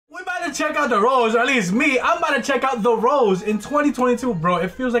to check out the Rose, or at least me. I'm about to check out the Rose in 2022, bro.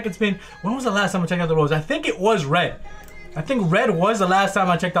 It feels like it's been. When was the last time I checked out the Rose? I think it was Red. I think Red was the last time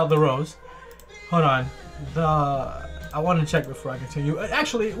I checked out the Rose. Hold on. I want to check before I continue.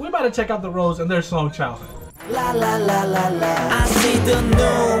 Actually, we're about to check out the Rose and their song Childhood. La la la la la. I see the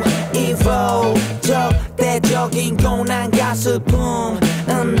new evil. 적대적인 고난과 슬픔.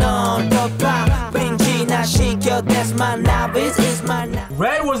 넌 더 왠지나 시켜. That's my novice. It's my novice.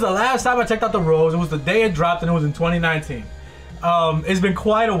 Red was the last time I checked out the Rose. It was the day it dropped, and it was in 2019. It's been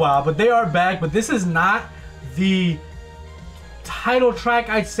quite a while, but they are back. But this is not the title track,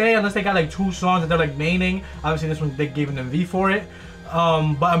 I'd say, unless they got like 2 songs that they're like naming. Obviously this one they gave an MV for it,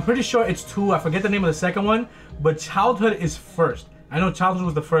 but I'm pretty sure it's 2. I forget the name of the second one, but Childhood is first. I know Childhood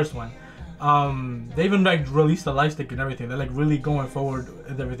was the first one. They even like released the light stick and everything. They're like really going forward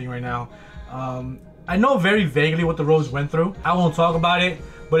with everything right now. I know very vaguely what the Rose went through. I won't talk about it,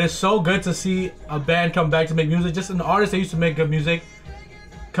 but it's so good to see a band come back to make music. Just an artist that used to make good music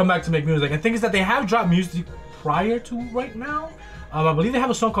come back to make music. And the thing is that they have dropped music prior to right now. I believe they have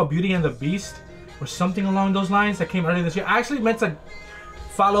a song called Beauty and the Beast or something along those lines that came earlier this year. I actually meant to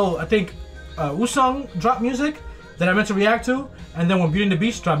follow, I think, Usong dropped music that I meant to react to, and then when Beauty and the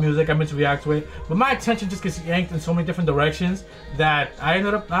Beast dropped music, I meant to react to it. But my attention just gets yanked in so many different directions that I'm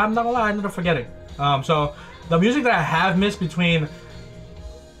not gonna lie, I ended up forgetting. So the music that I have missed between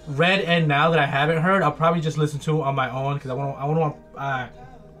Red and now that I haven't heard, I'll probably just listen to on my own because I want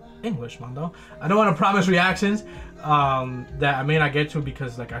English, Mando. I don't want to promise reactions that I may not get to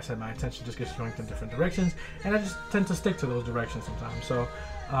because, like I said, my attention just gets yanked in different directions, and I just tend to stick to those directions sometimes. So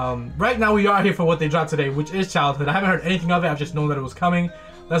right now we are here for what they dropped today, which is Childhood. I haven't heard anything of it. I've just known that it was coming.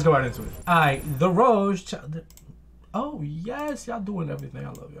 Let's go right into it. Alright, the Rose. Oh yes, y'all doing everything. I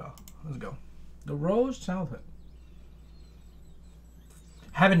love y'all. Let's go. The Rose, Childhood.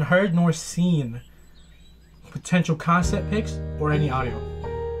 Haven't heard nor seen potential concept pics or any audio.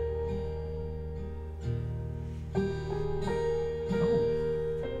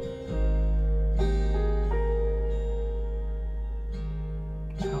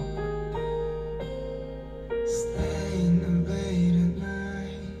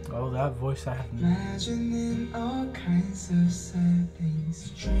 That voice I have. Imagining all kinds of sad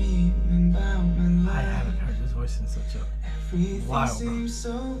things, dreaming about my life. I haven't heard this voice in such a while. Everything seems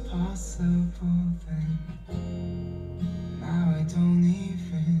so possible then. Now I don't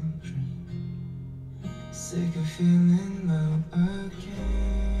even dream. Sick of feeling love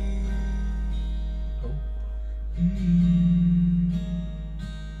again.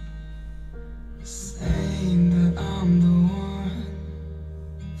 Saying that I'm the one.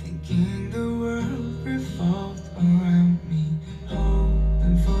 The world revolved around me,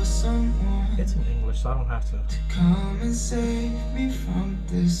 hoping for someone. It's in English, so I don't have to come and save me from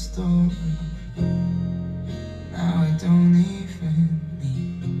this story. Now I don't even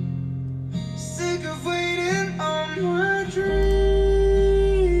need. Sick of waiting on my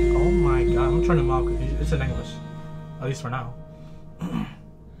dream. Oh my god, I'm turning them off because it's in English, at least for now.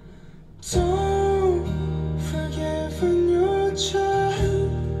 Don't forget when you're a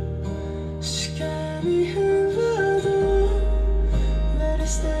child. Let it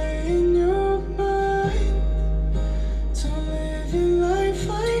stay in your mind. Don't live your life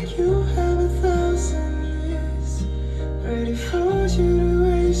like you have 1,000 years, ready for you to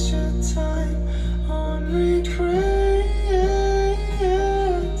waste your time on regrets.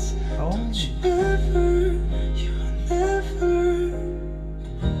 Don't you ever, you'll never.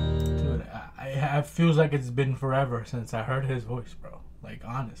 Dude, it feels like it's been forever since I heard his voice, bro. Like,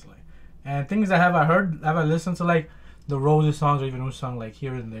 honestly. And things that have I listened to like the Roses songs or even new song like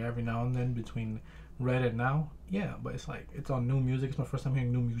here and there every now and then between Red and now? Yeah, but it's like it's on new music. It's my first time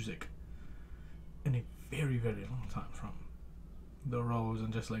hearing new music in a very, very long time from the Rose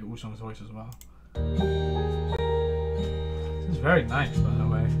and just like Usong's voice as well. This is very nice, by the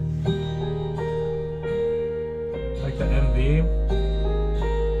way. Like the MV.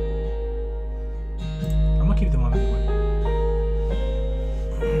 I'm gonna keep them on anyway.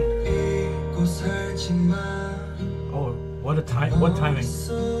 Oh, what a time! What timing!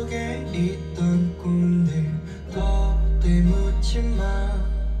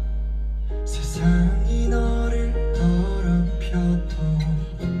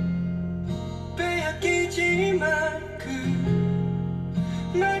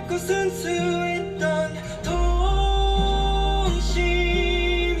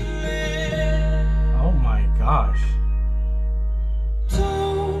 Oh my gosh!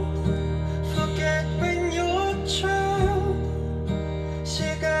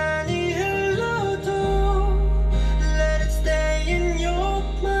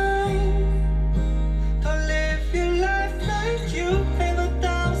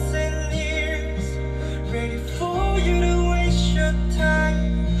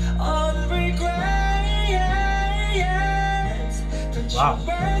 Wow.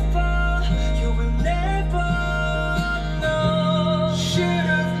 You will never know.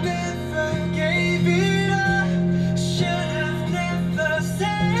 Should've never gave it up. Should've never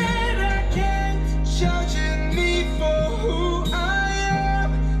said I can't. Judging me for who I am.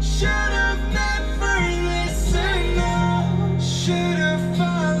 Should've never listened, no. Should've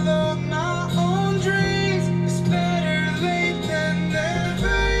followed my own dreams. It's better late than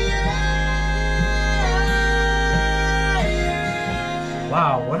never,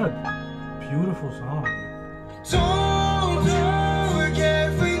 Wow, what a beautiful song. Don't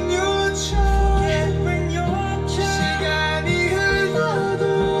forget when you're child. 시간이 흘러도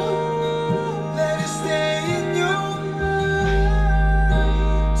let it stay in your mind.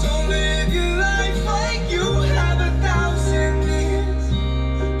 Don't live your life like you have 1,000 years.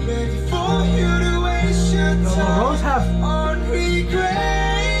 Ready for you to waste your No, the Rose have time on regrets.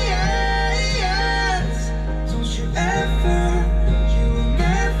 Don't you ever.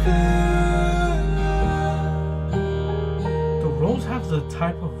 the Rose have the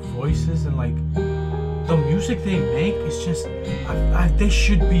type of voices and like the music they make is just they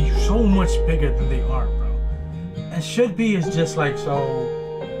should be so much bigger than they are, bro. And should be is just like so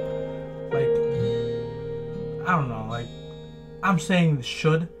like I don't know, like I'm saying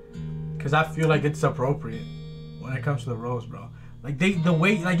should because I feel like it's appropriate when it comes to the Rose, bro. Like the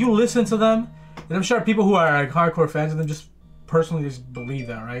way like you listen to them, and I'm sure people who are like hardcore fans of them just personally just believe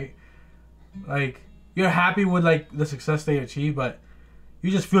that, right? Like you're happy with like the success they achieve, but you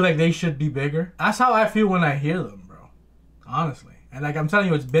just feel like they should be bigger. That's how I feel when I hear them, bro. Honestly. And like I'm telling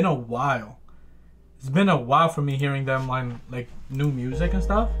you, it's been a while. It's been a while for me hearing them on like new music and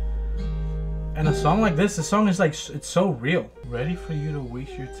stuff. And a song like this, the song is like, it's so real. Ready for you to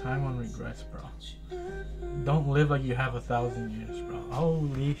waste your time on regrets, bro. Don't live like you have 1,000 years, bro.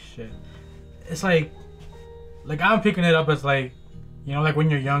 Holy shit. It's like I'm picking it up as like, you know, like when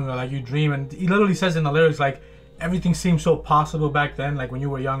you're younger, like you dream, and he literally says in the lyrics like everything seemed so possible back then, like when you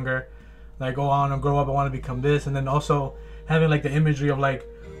were younger, like oh I want to grow up, I want to become this, and then also having like the imagery of like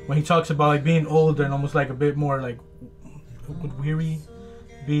when he talks about like being older and almost like a bit more like would weary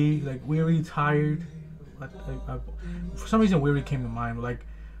be like weary, tired. For some reason weary came to mind, but like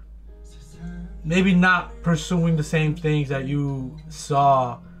maybe not pursuing the same things that you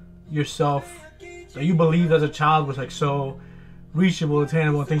saw yourself that you believed as a child was like so reachable,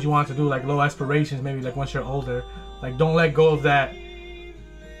 attainable, and things you want to do, like low aspirations maybe like once you're older. Like don't let go of that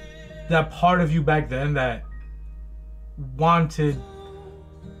part of you back then that wanted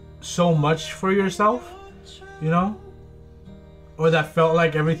so much for yourself, you know, or that felt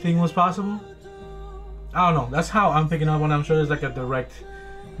like everything was possible. I don't know, that's how I'm picking up on it. I'm sure there's like a direct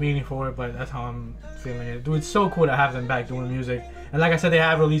meaning for it, but that's how I'm feeling it. Dude, it's so cool to have them back doing music, and like I said, they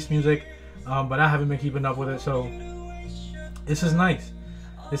have released music, but I haven't been keeping up with it, so this is nice.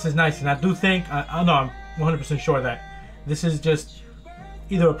 This is nice, and I do think, I know, I'm 100% sure that this is just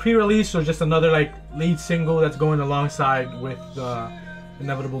either a pre-release or just another like lead single that's going alongside with the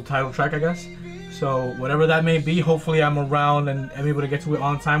inevitable title track, I guess. So whatever that may be, hopefully I'm around and I'm able to get to it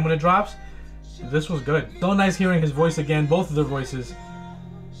on time when it drops. This was good. So nice hearing his voice again, both of their voices,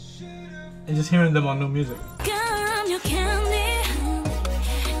 and just hearing them on new music.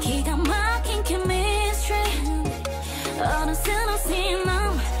 기가 막힌 chemistry 어느새 너